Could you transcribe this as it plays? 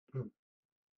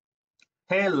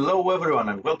Hello everyone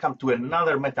and welcome to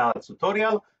another meta ads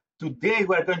tutorial. Today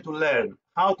we are going to learn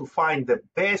how to find the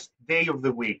best day of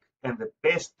the week and the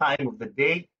best time of the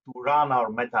day to run our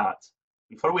meta ads.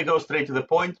 Before we go straight to the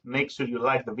point, make sure you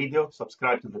like the video,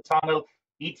 subscribe to the channel.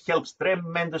 It helps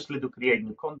tremendously to create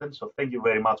new content, so thank you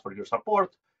very much for your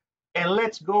support. And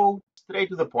let's go straight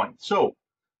to the point. So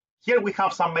here we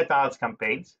have some meta ads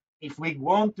campaigns. If we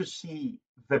want to see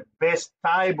the best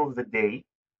time of the day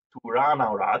to run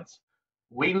our ads,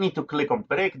 we need to click on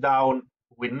breakdown,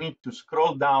 we need to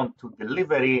scroll down to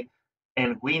delivery,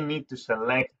 and we need to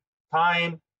select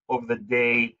time of the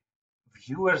day,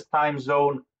 viewer's time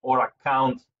zone or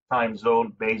account time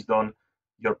zone based on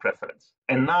your preference.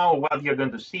 And now what you're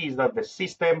going to see is that the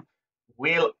system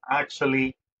will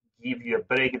actually give you a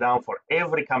breakdown for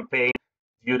every campaign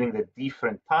during the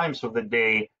different times of the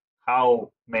day,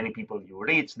 how many people you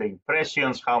reach, the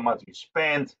impressions, how much you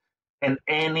spent, and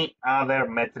any other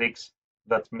metrics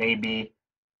that maybe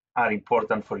are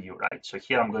important for you, right? So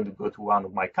here I'm going to go to one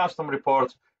of my custom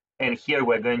reports, and here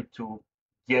we're going to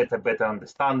get a better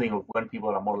understanding of when people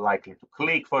are more likely to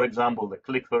click, for example, the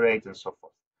click-through rate and so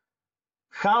forth.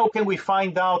 How can we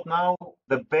find out now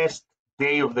the best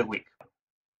day of the week?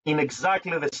 In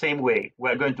exactly the same way,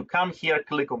 we're going to come here,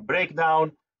 click on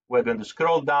breakdown, we're going to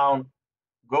scroll down,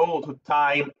 go to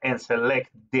time and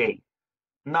select day.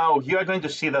 Now you are going to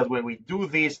see that when we do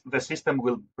this, the system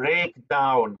will break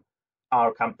down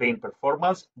our campaign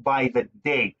performance by the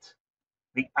date,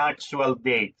 the actual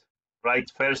date, right?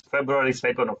 1st February,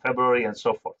 2nd of February, and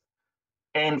so forth.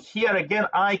 And here again,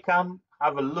 I can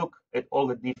have a look at all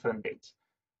the different dates.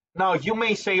 Now you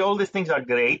may say all these things are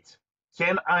great.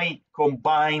 Can I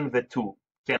combine the two?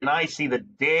 Can I see the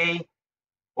day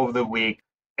of the week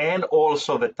and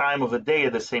also the time of the day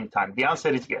at the same time? The answer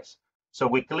is yes. So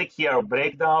we click here on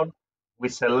breakdown, we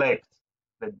select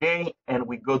the day, and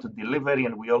we go to delivery,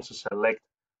 and we also select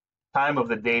time of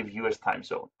the day, viewers time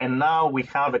zone. And now we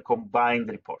have a combined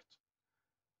report.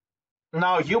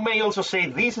 Now you may also say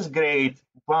this is great,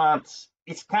 but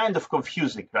it's kind of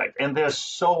confusing, right? And there's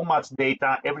so much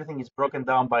data, everything is broken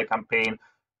down by campaign.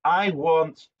 I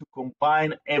want to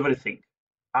combine everything.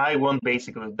 I want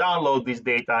basically to download this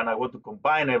data and I want to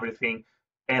combine everything.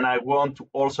 And I want to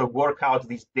also work out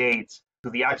these dates to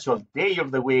the actual day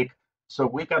of the week so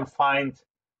we can find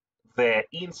the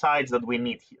insights that we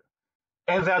need here.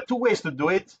 And there are two ways to do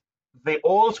it. The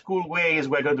old school way is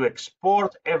we're going to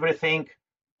export everything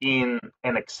in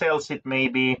an Excel sheet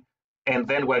maybe, and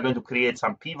then we're going to create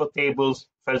some pivot tables.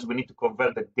 First, we need to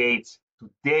convert the dates to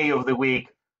day of the week.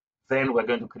 Then we're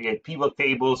going to create pivot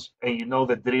tables, and you know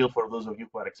the drill for those of you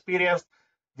who are experienced.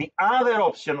 The other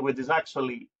option, which is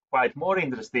actually quite more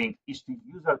interesting, is to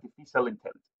use artificial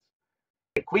intelligence.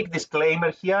 A quick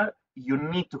disclaimer here, you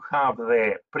need to have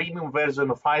the premium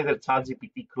version of either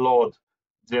ChatGPT, Claude,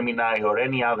 Gemini, or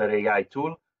any other AI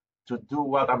tool to do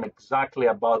what I'm exactly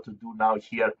about to do now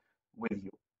here with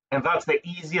you. And that's the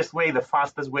easiest way, the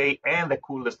fastest way, and the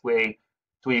coolest way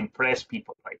to impress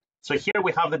people, right? So here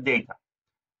we have the data.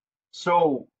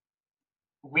 So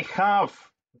we have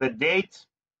the date,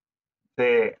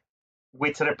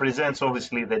 which represents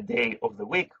obviously the day of the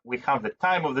week. We have the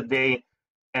time of the day,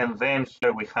 and then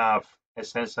here we have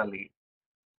essentially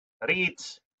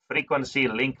reach, frequency,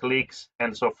 link clicks,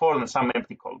 and so forth, and some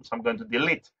empty columns. I'm going to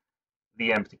delete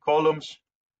the empty columns.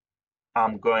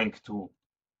 I'm going to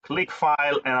click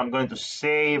file, and I'm going to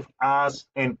save as,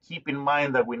 and keep in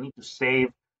mind that we need to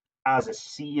save as a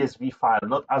CSV file,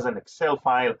 not as an Excel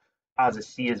file, as a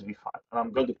CSV file. And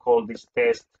I'm going to call this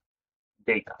test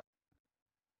data.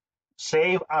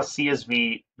 Save as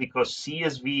CSV because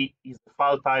CSV is the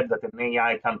file type that an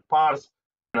AI can parse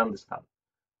and understand.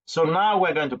 So now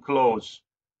we're going to close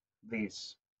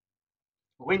this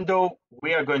window.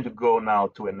 We are going to go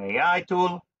now to an AI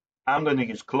tool. I'm going to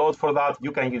use Claude for that.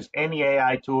 You can use any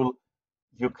AI tool.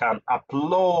 You can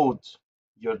upload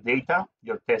your data,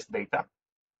 your test data.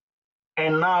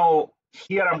 And now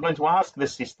here I'm going to ask the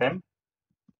system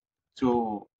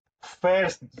to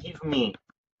first give me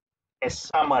a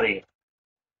summary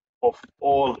of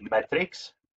all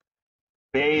metrics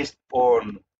based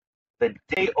on the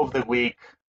day of the week,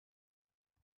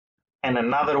 and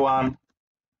another one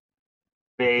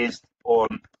based on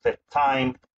the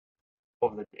time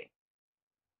of the day.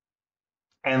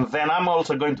 And then I'm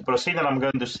also going to proceed, and I'm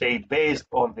going to say based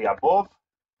on the above,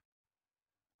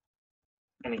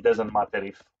 and it doesn't matter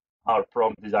if our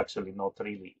prompt is actually not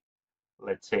really,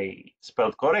 let's say,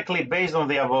 spelled correctly. Based on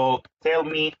the above, tell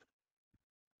me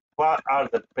what are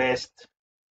the best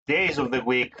days of the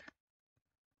week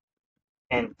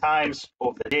and times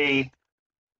of the day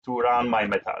to run my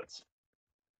meta ads.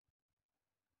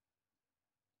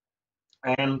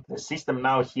 And the system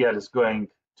now here is going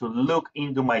to look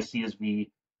into my CSV,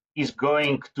 is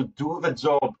going to do the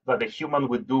job that a human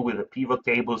would do with the pivot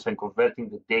tables and converting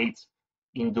the dates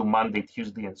into Monday,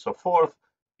 Tuesday, and so forth,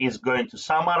 is going to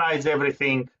summarize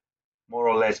everything, more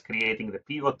or less creating the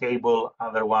pivot table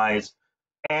otherwise,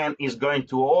 and is going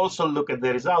to also look at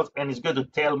the results and is going to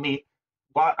tell me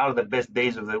what are the best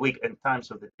days of the week and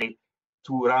times of the day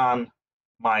to run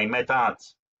my meta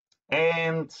ads.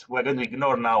 And we're going to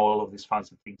ignore now all of these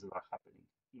fancy things that are happening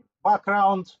in the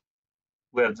background.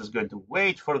 We're just going to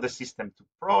wait for the system to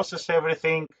process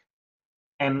everything.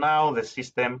 And now the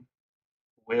system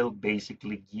will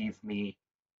basically give me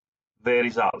the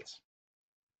results.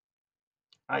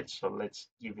 Right, so let's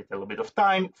give it a little bit of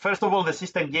time. First of all, the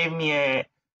system gave me a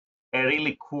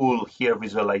really cool here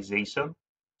visualization.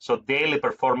 So daily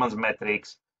performance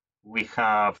metrics, we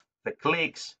have the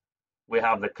clicks, we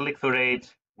have the click-through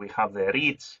rate, we have the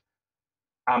reach.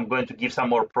 I'm going to give some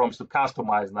more prompts to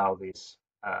customize now this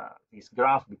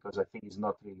graph because I think it's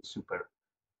not really super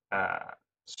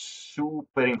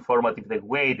informative the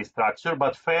way it is structured.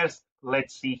 But first,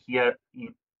 let's see here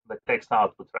in the text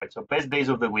output, right? So best days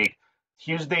of the week.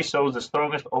 Tuesday shows the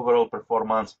strongest overall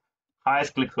performance,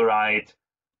 highest click-through rate,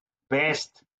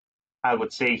 best, I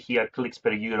would say here, clicks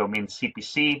per euro means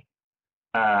CPC,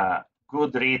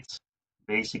 good reach,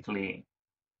 basically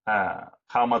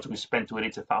how much we spend to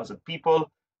reach 1,000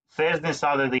 people. Thursday and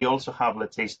Saturday also have,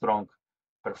 let's say, strong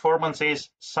performances.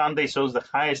 Sunday shows the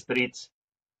highest reach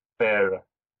per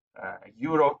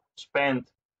euro spent,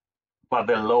 but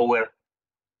the lower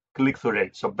click-through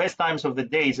rate. So best times of the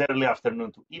day is early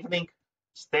afternoon to evening,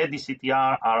 steady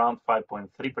CTR around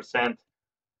 5.3%,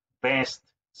 best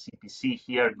CPC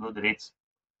here, good reach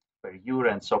per euro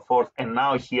and so forth. And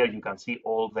now here you can see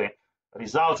all the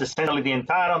results. Essentially the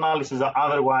entire analysis that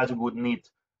otherwise we would need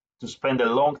to spend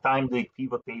a long time doing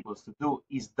pivot tables to do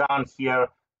is done here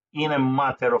in a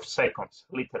matter of seconds,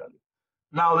 literally.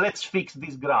 Now let's fix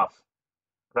this graph,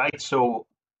 right? So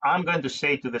I'm going to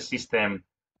say to the system,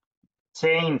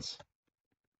 change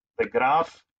the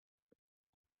graph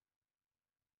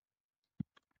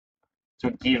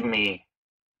to give me,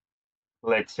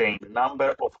 let's say,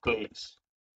 number of clicks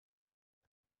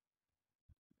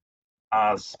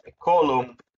as a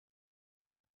column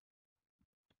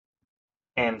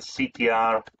and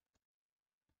CTR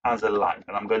as a line.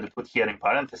 And I'm going to put here in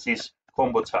parentheses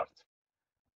combo chart.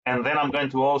 And then I'm going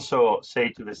to also say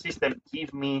to the system,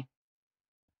 give me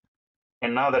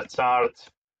another chart,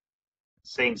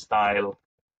 same style,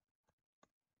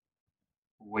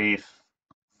 with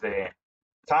the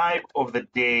type of the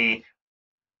day,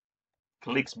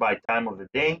 clicks by time of the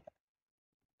day,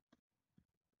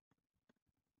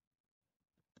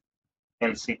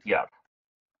 and CTR.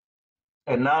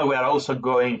 And now we are also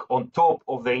going on top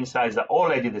of the insights that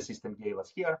already the system gave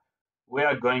us here. We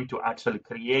are going to actually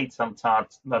create some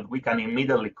charts that we can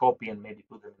immediately copy and maybe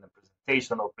put them in a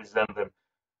presentation or present them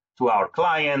to our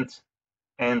client.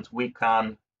 And we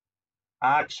can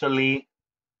actually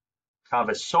have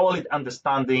a solid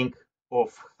understanding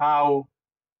of how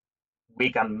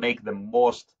we can make the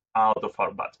most out of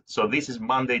our budget. So this is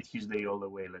Monday, Tuesday, all the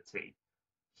way, let's say,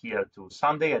 here to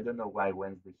Sunday. I don't know why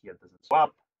Wednesday here doesn't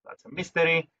swap. That's a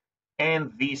mystery.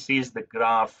 And this is the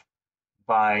graph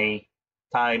by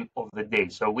time of the day.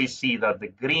 So we see that the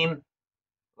green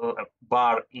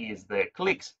bar is the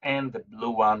clicks and the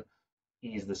blue one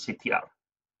is the CTR,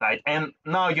 right? And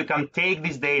now you can take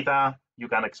this data, you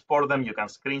can export them, you can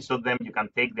screenshot them, you can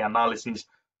take the analysis,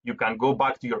 you can go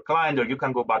back to your client or you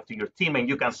can go back to your team and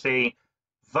you can say,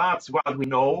 that's what we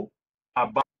know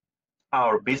about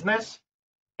our business.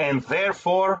 And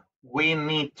therefore, we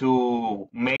need to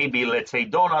maybe, let's say,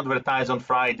 don't advertise on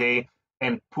Friday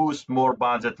and push more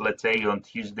budget, let's say, on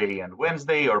Tuesday and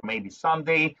Wednesday, or maybe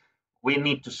Sunday. We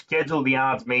need to schedule the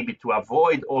ads maybe to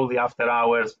avoid all the after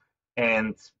hours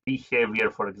and be heavier,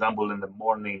 for example, in the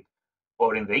morning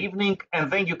or in the evening.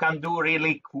 And then you can do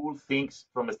really cool things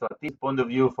from a strategic point of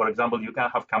view. For example, you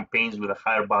can have campaigns with a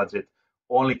higher budget,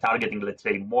 only targeting, let's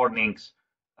say, mornings,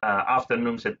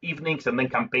 afternoons and evenings, and then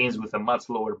campaigns with a much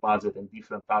lower budget and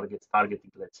different targets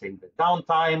targeting, let's say, the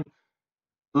downtime.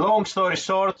 Long story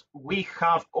short, we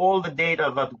have all the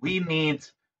data that we need,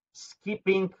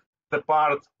 skipping the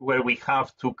part where we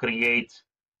have to create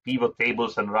pivot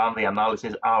tables and run the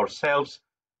analysis ourselves.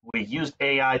 We used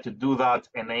AI to do that,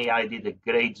 and AI did a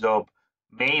great job,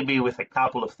 maybe with a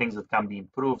couple of things that can be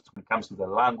improved when it comes to the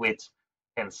language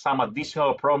and some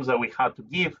additional prompts that we had to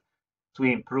give to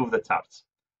improve the charts.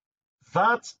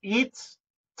 That's it.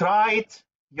 Try it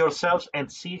yourselves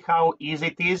and see how easy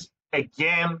it is.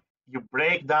 Again, you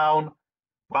break down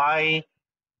by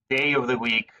day of the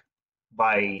week,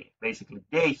 by basically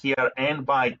day here and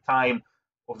by time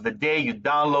of the day. You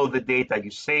download the data,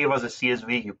 you save as a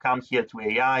CSV, you come here to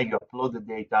AI, you upload the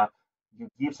data, you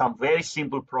give some very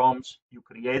simple prompts, you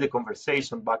create a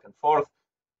conversation back and forth,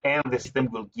 and the system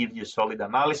will give you solid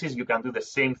analysis. You can do the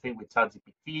same thing with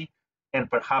ChatGPT, and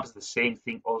perhaps the same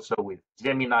thing also with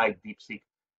Gemini, DeepSeek,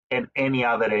 and any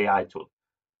other AI tool.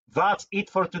 That's it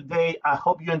for today. I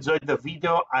hope you enjoyed the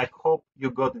video. I hope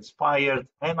you got inspired,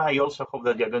 and I also hope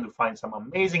that you're going to find some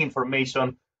amazing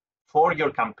information for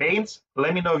your campaigns.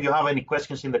 Let me know if you have any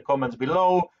questions in the comments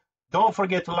below. Don't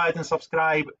forget to like and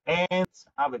subscribe, and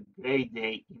have a great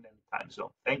day in any time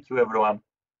zone. Thank you, everyone.